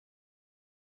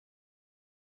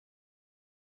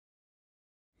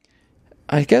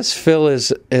I guess Phil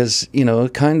is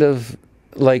kind of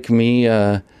like me,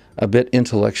 a bit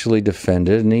intellectually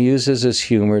defended, and he uses his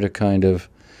humor to kind of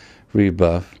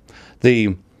rebuff.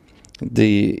 What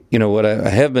I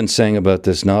have been saying about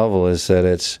this novel is that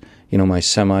it's my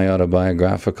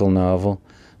semi-autobiographical novel,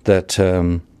 that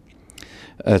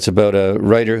it's about a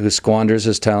writer who squanders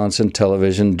his talents in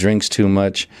television, drinks too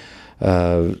much,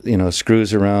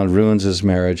 screws around, ruins his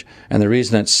marriage, and the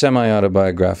reason it's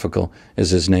semi-autobiographical is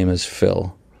his name is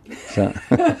Phil. So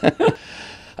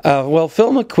well,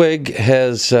 Phil McQuigg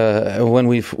has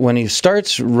when he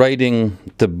starts writing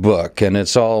the book, and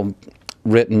it's all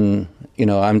written.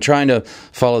 I'm trying to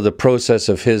follow the process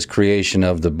of his creation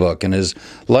of the book, and his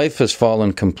life has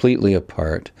fallen completely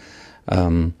apart.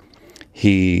 There's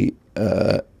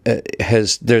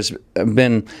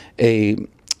been a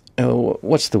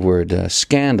what's the word?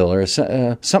 Scandal, or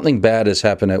something bad has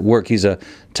happened at work. He's a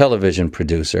television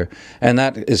producer, and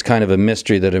that is kind of a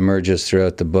mystery that emerges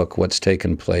throughout the book, what's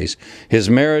taken place. His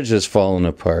marriage has fallen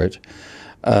apart.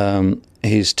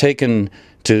 He's taken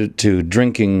to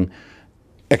drinking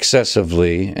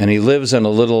excessively, and he lives in a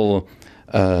little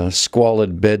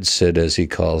squalid bedsit, as he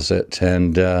calls it,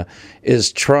 and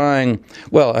is trying,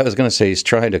 well, I was going to say he's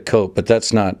trying to cope, but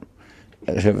that's not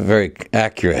very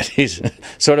accurate. He's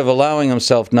sort of allowing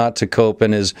himself not to cope,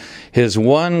 and his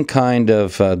one kind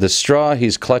of, the straw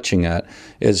he's clutching at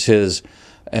is his,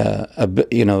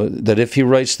 that if he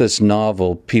writes this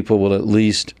novel, people will at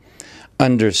least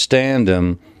understand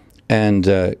him, and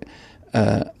a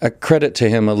credit to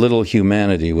him, a little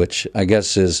humanity, which I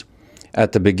guess is,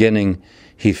 at the beginning,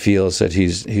 he feels that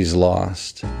he's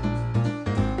lost.